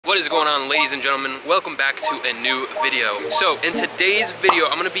What is going on, ladies and gentlemen? Welcome back to a new video. So in today's video,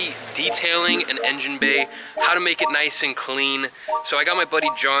 I'm gonna be detailing an engine bay, how to make it nice and clean. So I got my buddy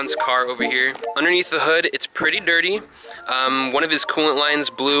John's car over here. Underneath the hood, it's pretty dirty. One of his coolant lines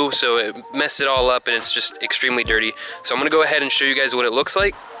blew, so it messed it all up and it's just extremely dirty. So I'm gonna go ahead and show you guys what it looks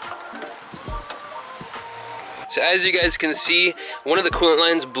like. So as you guys can see, one of the coolant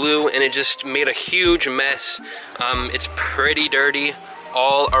lines blew and it just made a huge mess. It's pretty dirty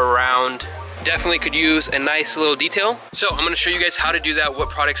all around. Definitely could use a nice little detail. So I'm gonna show you guys how to do that, what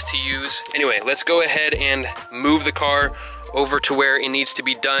products to use. Anyway, let's go ahead and move the car over to where it needs to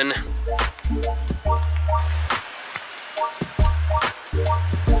be done.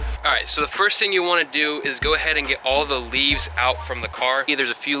 Alright, so the first thing you want to do is go ahead and get all the leaves out from the car. There's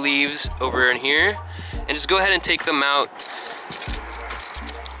a few leaves over in here, and just go ahead and take them out.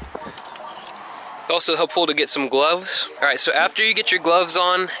 Also helpful to get some gloves. Alright, so after you get your gloves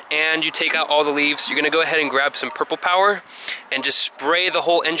on and you take out all the leaves, you're gonna go ahead and grab some Purple Power and just spray the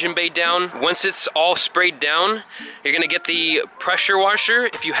whole engine bay down. Once it's all sprayed down, you're gonna get the pressure washer.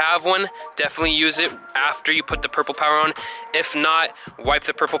 If you have one, definitely use it after you put the Purple Power on. If not, wipe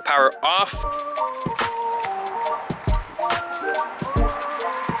the Purple Power off.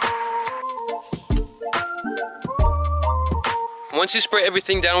 Once you spray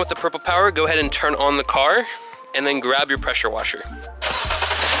everything down with the Purple Power, go ahead and turn on the car and then grab your pressure washer.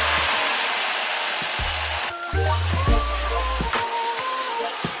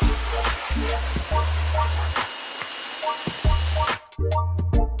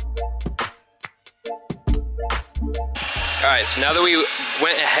 Alright, so now that we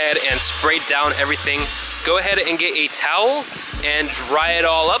went ahead and sprayed down everything, go ahead and get a towel and dry it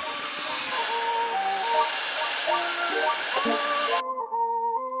all up.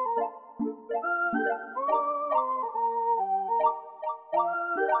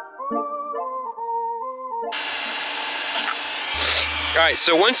 Alright,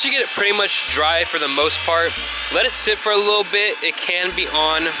 so once you get it pretty much dry for the most part, let it sit for a little bit. It can be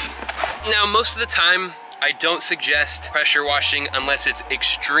on. Now, most of the time, I don't suggest pressure washing unless it's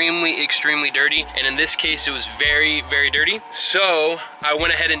extremely, extremely dirty. And in this case, it was very, very dirty. So I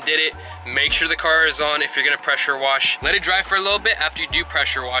went ahead and did it. Make sure the car is on if you're gonna pressure wash. Let it dry for a little bit after you do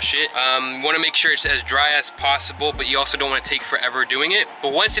pressure wash it. You wanna make sure it's as dry as possible, but you also don't wanna take forever doing it.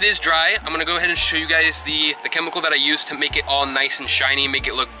 But once it is dry, I'm gonna go ahead and show you guys the chemical that I use to make it all nice and shiny, make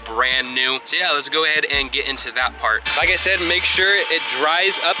it look brand new. So yeah, let's go ahead and get into that part. Like I said, make sure it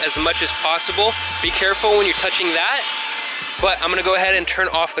dries up as much as possible. Be careful when you're touching that, but I'm gonna go ahead and turn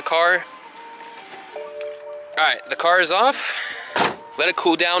off the car. All right, the car is off. Let it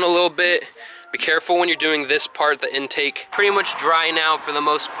cool down a little bit. Be careful when you're doing this part, the intake. Pretty much dry now for the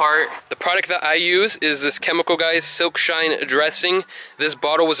most part. The product that I use is this Chemical Guys Silk Shine Dressing. This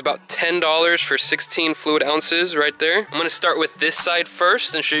bottle was about $10 for 16 fluid ounces right there. I'm gonna start with this side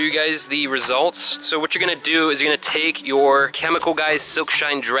first and show you guys the results. So what you're gonna do is you're gonna take your Chemical Guys Silk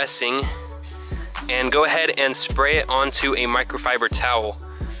Shine Dressing and go ahead and spray it onto a microfiber towel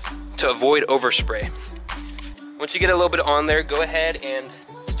to avoid overspray. Once you get a little bit on there, go ahead and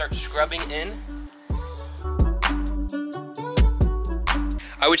start scrubbing in.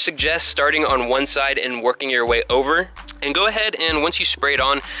 I would suggest starting on one side and working your way over. And go ahead and once you spray it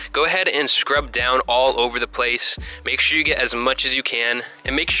on, go ahead and scrub down all over the place. Make sure you get as much as you can.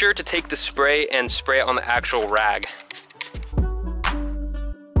 And make sure to take the spray and spray it on the actual rag.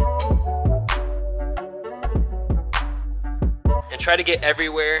 And try to get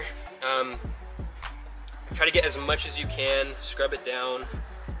everywhere. Try to get as much as you can, scrub it down.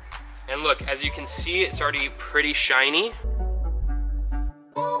 And look, as you can see, it's already pretty shiny.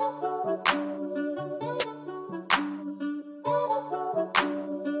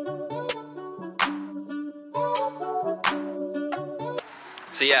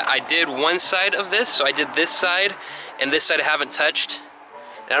 So yeah, I did one side of this, so I did this side, and this side I haven't touched.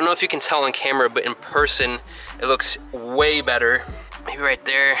 And I don't know if you can tell on camera, but in person, it looks way better. Maybe right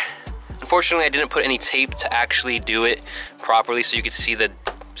there. Unfortunately, I didn't put any tape to actually do it properly so you could see the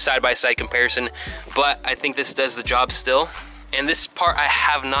side-by-side comparison, but I think this does the job still. And this part I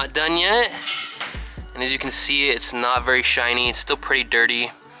have not done yet. And as you can see, it's not very shiny. It's still pretty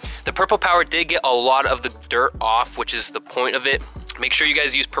dirty. The Purple Power did get a lot of the dirt off, which is the point of it. Make sure you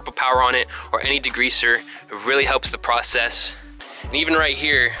guys use Purple Power on it or any degreaser. It really helps the process. And even right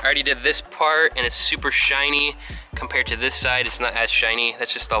here, I already did this part and it's super shiny. Compared to this side, it's not as shiny.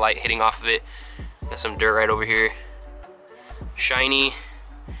 That's just the light hitting off of it. Got some dirt right over here. Shiny,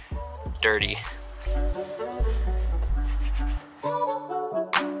 dirty.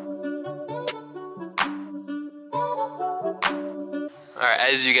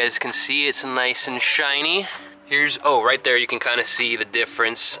 as you guys can see, it's nice and shiny. Here's, oh, right there you can kind of see the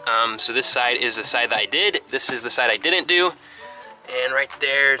difference. So this side is the side that I did, this is the side I didn't do. And right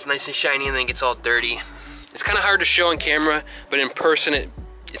there, it's nice and shiny and then it gets all dirty. It's kind of hard to show on camera, but in person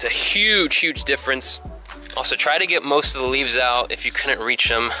it's a huge, huge difference. Also, try to get most of the leaves out. If you couldn't reach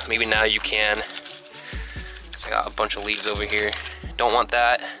them, maybe now you can. So I got a bunch of leaves over here. Don't want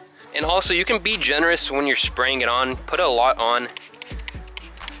that. And also, you can be generous when you're spraying it on. Put a lot on.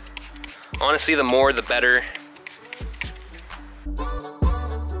 Honestly, the more, the better.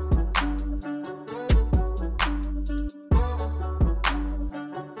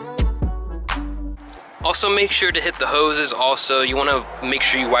 Also, make sure to hit the hoses also. You want to make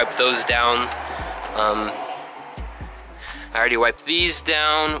sure you wipe those down. I already wiped these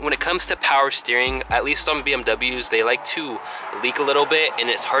down. When it comes to power steering, at least on BMWs, they like to leak a little bit and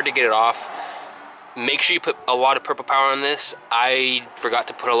it's hard to get it off. Make sure you put a lot of purple power on this. I forgot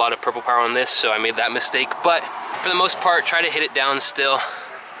to put a lot of purple power on this, so I made that mistake. But for the most part, try to hit it down still.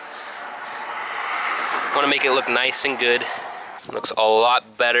 Want to make it look nice and good. It looks a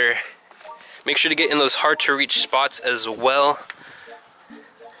lot better. Make sure to get in those hard to reach spots as well.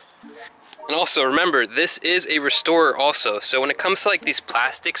 And also remember, this is a restorer also. So when it comes to like these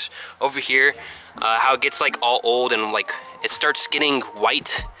plastics over here, how it gets like all old and like it starts getting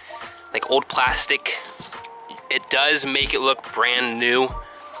white, like old plastic, it does make it look brand new.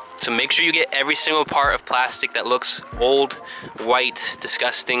 So make sure you get every single part of plastic that looks old, white,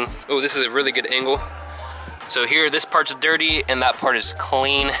 disgusting. Oh, this is a really good angle. So here, this part's dirty and that part is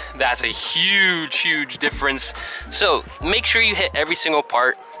clean. That's a huge, huge difference. So make sure you hit every single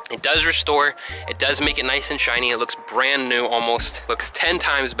part. It does restore, it does make it nice and shiny. It looks brand new almost. Looks 10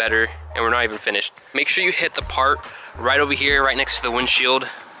 times better, and we're not even finished. Make sure you hit the part right over here, right next to the windshield.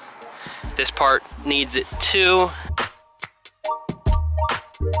 This part needs it too.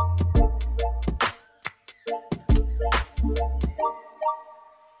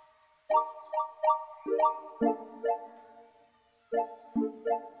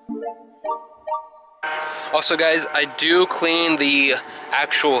 Also guys, I do clean the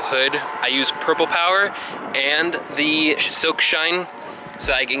actual hood. I use Purple Power and the Silk Shine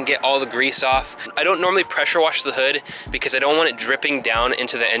so I can get all the grease off. I don't normally pressure wash the hood because I don't want it dripping down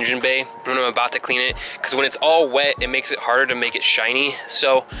into the engine bay when I'm about to clean it, because when it's all wet it makes it harder to make it shiny.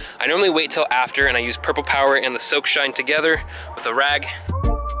 So I normally wait till after and I use Purple Power and the Silk Shine together with a rag.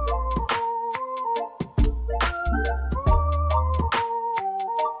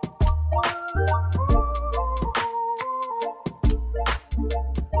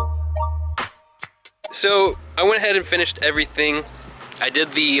 So I went ahead and finished everything. I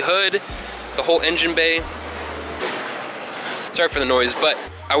did the hood, the whole engine bay. Sorry for the noise, but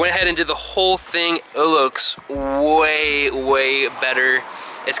I went ahead and did the whole thing. It looks way, way better.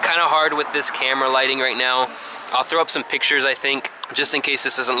 It's kind of hard with this camera lighting right now. I'll throw up some pictures, I think, just in case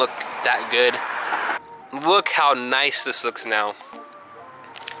this doesn't look that good. Look how nice this looks now.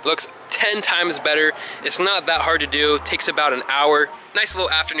 Looks 10 times better. It's not that hard to do. It takes about an hour. Nice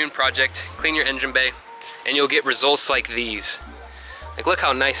little afternoon project. Clean your engine bay and you'll get results like these. Like, look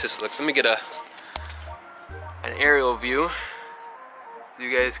how nice this looks. Let me get an aerial view so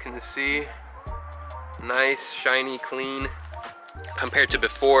you guys can see. Nice, shiny, clean compared to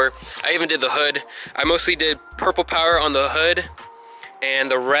before. I even did the hood. I mostly did Purple Power on the hood,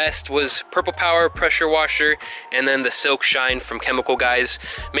 and the rest was Purple Power, pressure washer, and then the Silk Shine from Chemical Guys.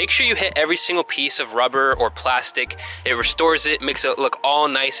 Make sure you hit every single piece of rubber or plastic. It restores it, makes it look all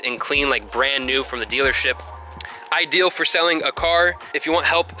nice and clean, like brand new from the dealership. Ideal for selling a car. If you want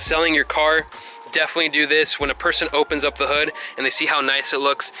help selling your car, definitely do this. When a person opens up the hood and they see how nice it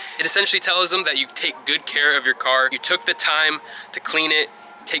looks, it essentially tells them that you take good care of your car. You took the time to clean it,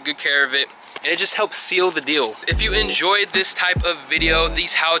 take good care of it, and it just helps seal the deal. If you enjoyed this type of video,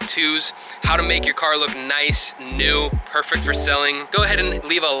 these how-tos, how to make your car look nice, new, perfect for selling, go ahead and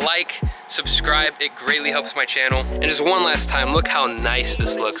leave a like, subscribe. It greatly helps my channel. And just one last time, look how nice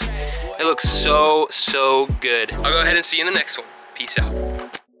this looks. It looks so, so good. I'll go ahead and see you in the next one. Peace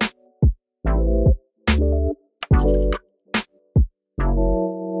out.